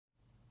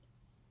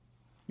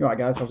You alright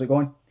guys, how's it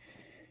going?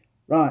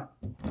 Right,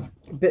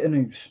 bit of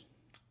news.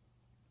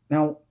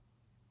 Now,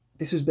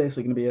 this is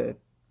basically going to be an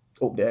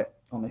update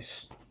on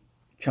this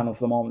channel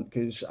for the moment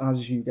because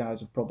as you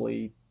guys have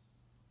probably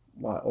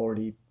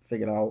already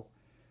figured out,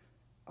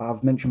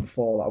 I've mentioned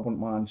before that I wouldn't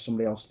mind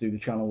somebody else to do the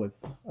channel with.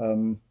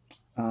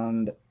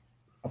 And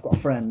I've got a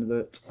friend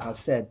that has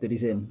said that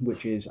he's in,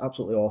 which is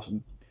absolutely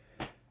awesome.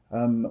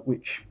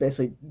 Which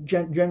basically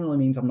generally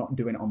means I'm not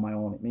doing it on my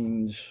own. It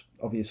means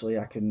obviously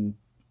I can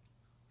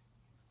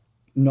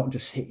not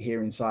just sit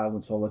here in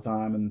silence all the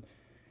time and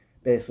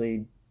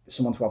basically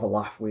someone to have a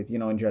laugh with, you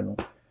know, in general.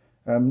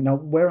 Now,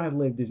 where I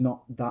live, there's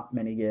not that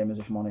many gamers,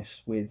 if I'm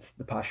honest, with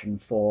the passion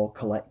for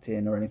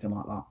collecting or anything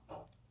like that.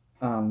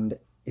 And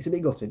it's a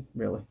bit gutting,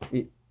 really.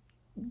 It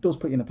does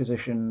put you in a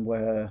position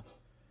where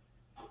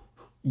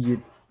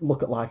you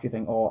look at life, you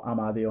think, oh,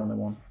 am I the only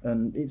one?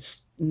 And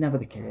it's never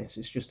the case.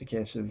 It's just a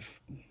case of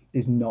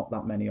there's not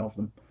that many of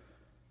them.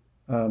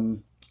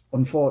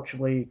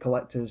 Unfortunately,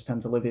 collectors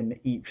tend to live in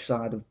each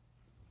side of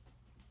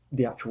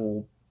the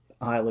actual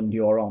island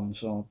you're on,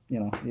 so you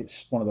know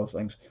it's one of those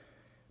things.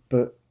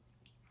 But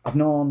I've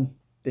known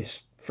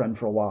this friend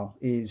for a while.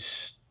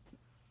 I've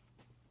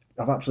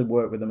actually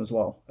worked with him as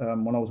well.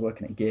 When I was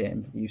working at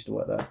Game, he used to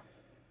work there.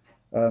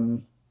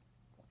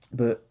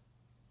 But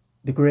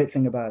the great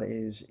thing about it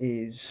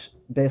is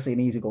basically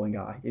an easygoing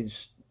guy.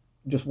 Is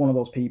just one of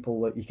those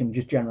people that you can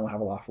just generally have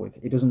a laugh with.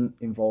 It doesn't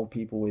involve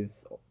people with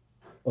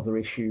other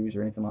issues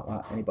or anything like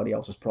that. Anybody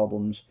else's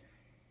problems.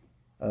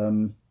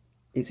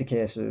 It's a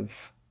case of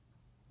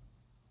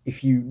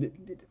if you,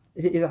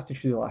 it has to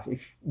do laugh.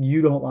 If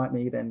you don't like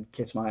me, then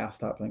kiss my ass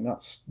type thing.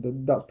 That's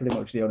pretty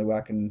much the only way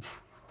I can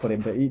put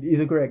him. But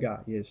he's a great guy.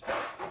 He is.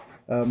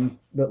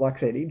 But like I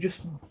said, it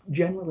just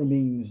generally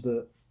means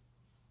that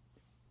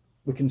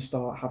we can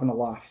start having a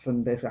laugh,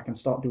 and basically I can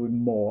start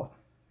doing more.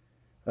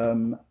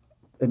 And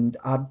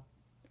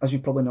as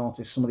you've probably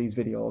noticed, some of these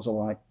videos are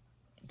like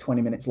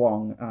 20 minutes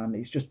long, and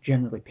it's just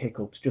generally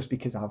pickups, just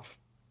because I've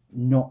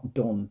not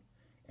done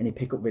any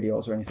pickup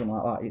videos or anything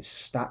like that. It's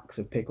stacks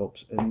of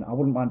pickups, and I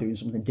wouldn't mind doing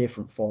something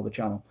different for the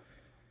channel.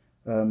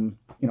 You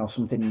know,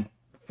 something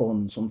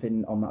fun,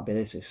 something on that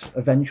basis.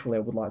 Eventually, I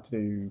would like to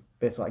do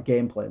basically like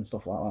gameplay and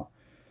stuff like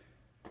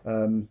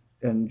that,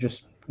 and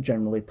just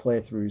generally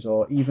playthroughs,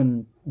 or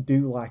even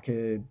do like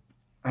a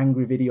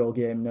angry video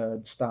game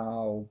nerd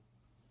style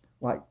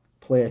like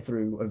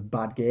playthrough of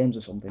bad games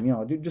or something. You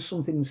know, do just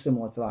something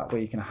similar to that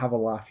where you can have a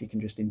laugh, you can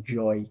just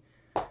enjoy,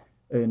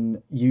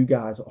 and you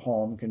guys at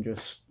home can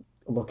just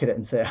look at it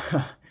and say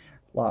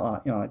like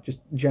that, you know, just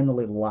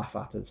generally laugh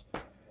at us.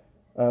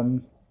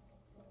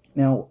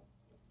 Now,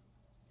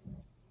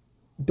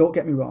 don't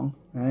get me wrong,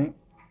 right?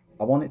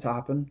 I want it to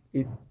happen.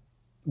 It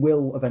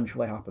will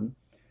eventually happen.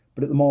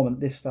 But at the moment,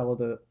 this fella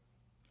that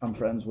I'm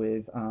friends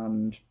with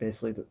and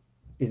basically that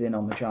is in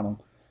on the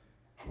channel,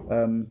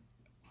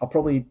 I'll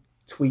probably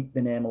tweak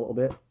the name a little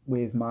bit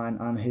with mine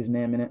and his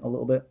name in it a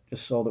little bit,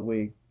 just so that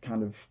we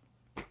kind of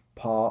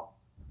part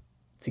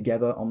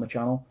together on the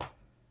channel.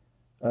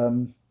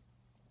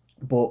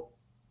 But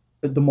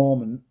at the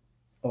moment,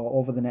 or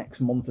over the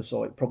next month or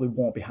so, it probably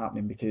won't be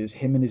happening because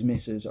him and his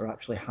missus are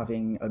actually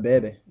having a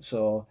baby.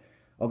 So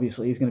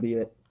obviously he's going to be a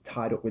bit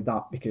tied up with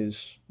that,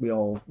 because we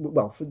all,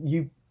 well, for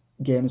you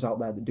gamers out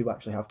there that do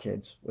actually have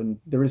kids, and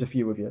there is a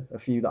few of you, a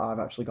few that I've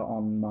actually got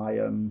on my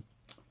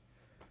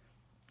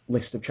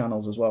list of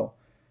channels as well.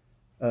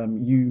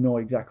 You know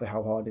exactly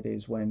how hard it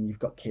is when you've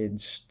got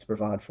kids to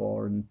provide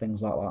for and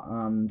things like that.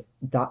 And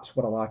that's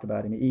what I like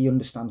about him. He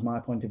understands my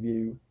point of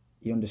view.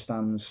 He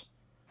understands.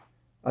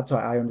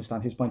 Sorry, I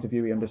understand his point of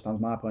view. He understands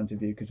my point of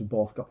view because we've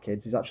both got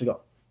kids. He's actually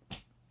got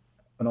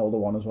an older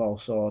one as well.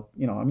 So,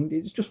 you know, I mean,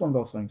 it's just one of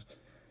those things.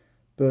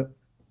 But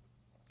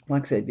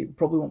like I said, it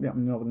probably won't be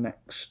happening over the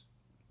next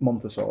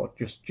month or so,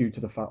 just due to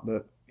the fact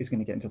that he's going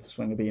to get into the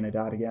swing of being a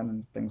dad again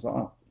and things like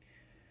that.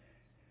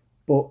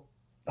 But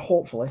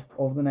hopefully,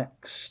 over the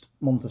next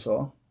month or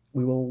so,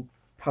 we will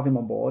have him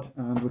on board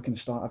and we can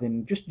start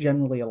having just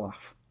generally a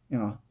laugh. You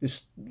know,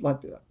 just like,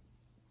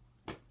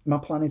 my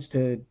plan is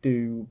to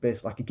do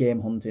basically like a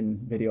game hunting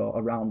video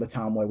around the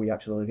town where we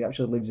actually live. He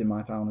actually lives in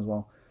my town as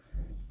well.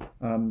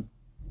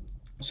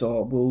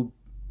 So we'll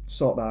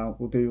sort that out.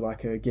 We'll do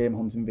like a game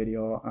hunting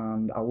video,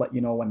 and I'll let you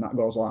know when that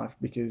goes live,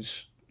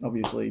 because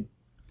obviously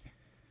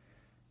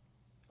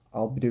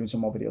I'll be doing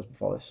some more videos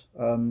before this.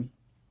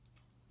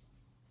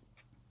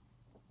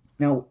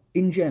 Now,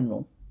 in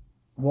general,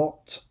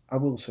 what I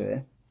will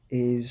say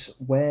is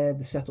where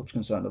the setup's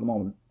concerned at the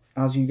moment.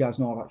 As you guys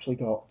know, I've actually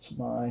got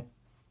my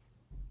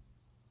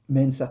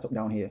main setup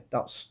down here.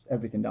 That's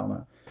everything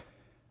down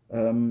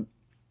there.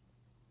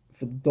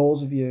 For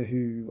those of you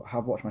who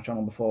have watched my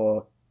channel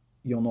before,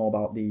 you'll know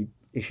about the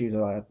issues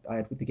that I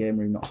had with the game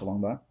room not so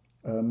long back.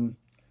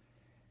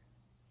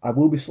 I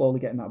will be slowly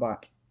getting that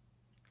back.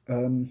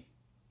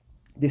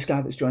 This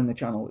guy that's joined the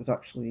channel is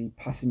actually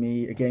passing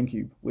me a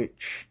GameCube,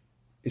 which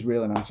is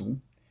really nice of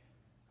him,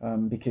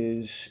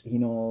 because he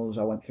knows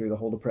I went through the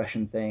whole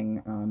depression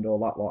thing and all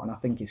that lot, and I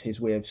think it's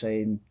his way of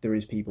saying there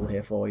is people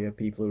here for you,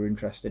 people who are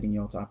interested in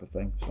your type of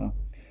thing. So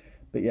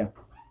But yeah,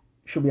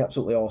 should be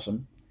absolutely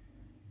awesome.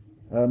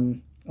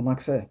 And like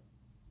I say,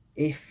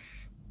 if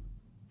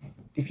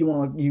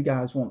you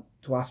guys want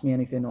to ask me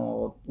anything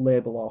or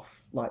label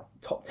off like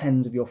top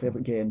tens of your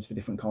favorite games for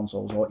different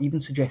consoles, or even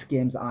suggest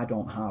games that I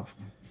don't have,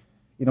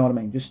 you know what I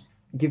mean? Just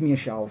give me a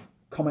shout.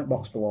 Comment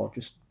box below.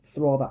 Just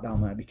throw that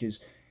down there, because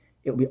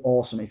it'll be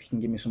awesome if you can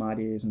give me some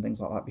ideas and things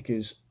like that.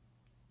 Because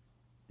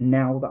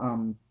now that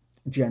I'm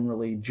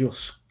generally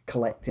just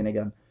collecting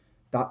again,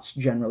 that's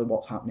generally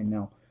what's happening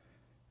now.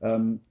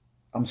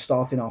 I'm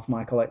starting off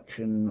my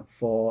collection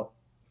for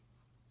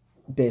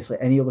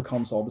basically any other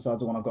console besides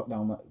the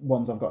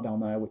ones I've got down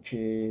there, which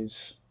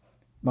is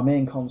my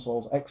main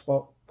consoles: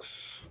 Xbox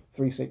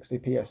 360,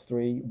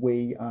 PS3,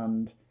 Wii,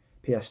 and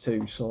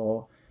PS2.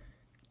 So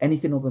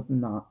anything other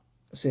than that,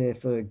 say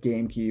for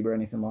GameCube or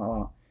anything like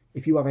that,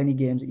 if you have any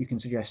games that you can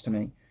suggest to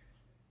me,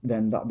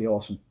 then that'd be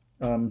awesome.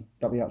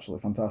 That'd be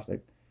absolutely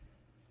fantastic.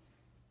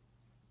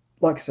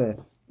 Like I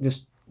said,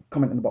 just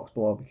comment in the box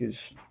below,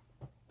 because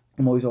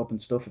I'm always open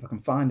to stuff. If I can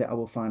find it, I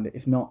will find it.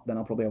 If not, then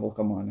I'll probably have a look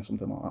online or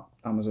something like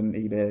that. Amazon,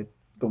 eBay,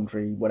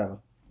 Gumtree, whatever.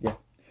 Yeah.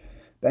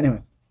 But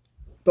anyway,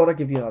 thought I'd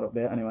give you that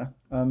update anyway.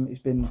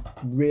 It's been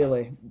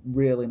really,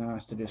 really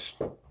nice to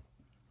just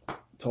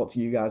talk to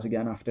you guys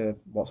again after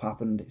what's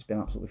happened. It's been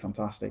absolutely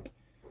fantastic.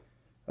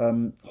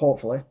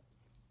 Hopefully,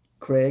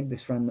 Craig,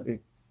 this friend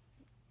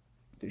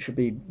that should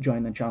be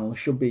joining the channel,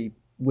 should be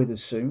with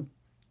us soon.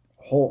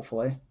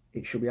 Hopefully,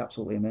 it should be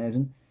absolutely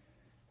amazing.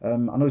 I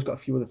know he's got a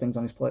few other things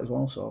on his plate as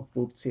well, so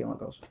we'll see how it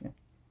goes. Yeah.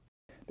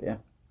 But yeah,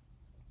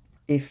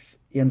 if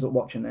he ends up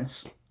watching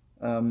this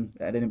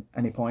at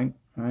any point,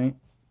 right,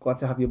 glad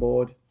to have you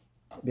aboard.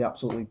 It'd be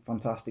absolutely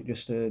fantastic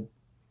just to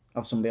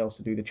have somebody else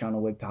to do the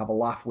channel with, to have a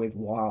laugh with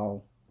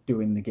while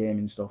doing the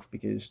gaming stuff,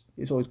 because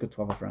it's always good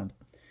to have a friend.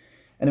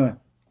 Anyway,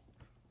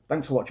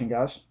 thanks for watching,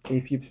 guys.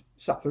 If you've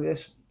sat through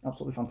this,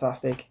 absolutely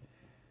fantastic.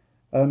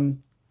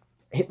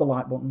 Hit the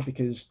like button,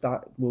 because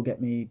that will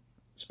get me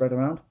spread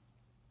around.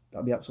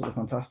 That'd be absolutely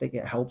fantastic.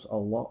 It helps a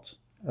lot.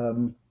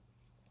 And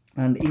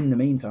in the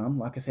meantime,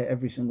 like I say,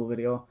 every single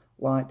video,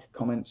 like,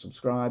 comment,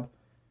 subscribe,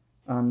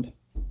 and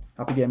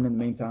happy gaming in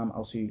the meantime.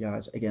 I'll see you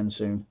guys again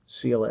soon.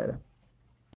 See you later.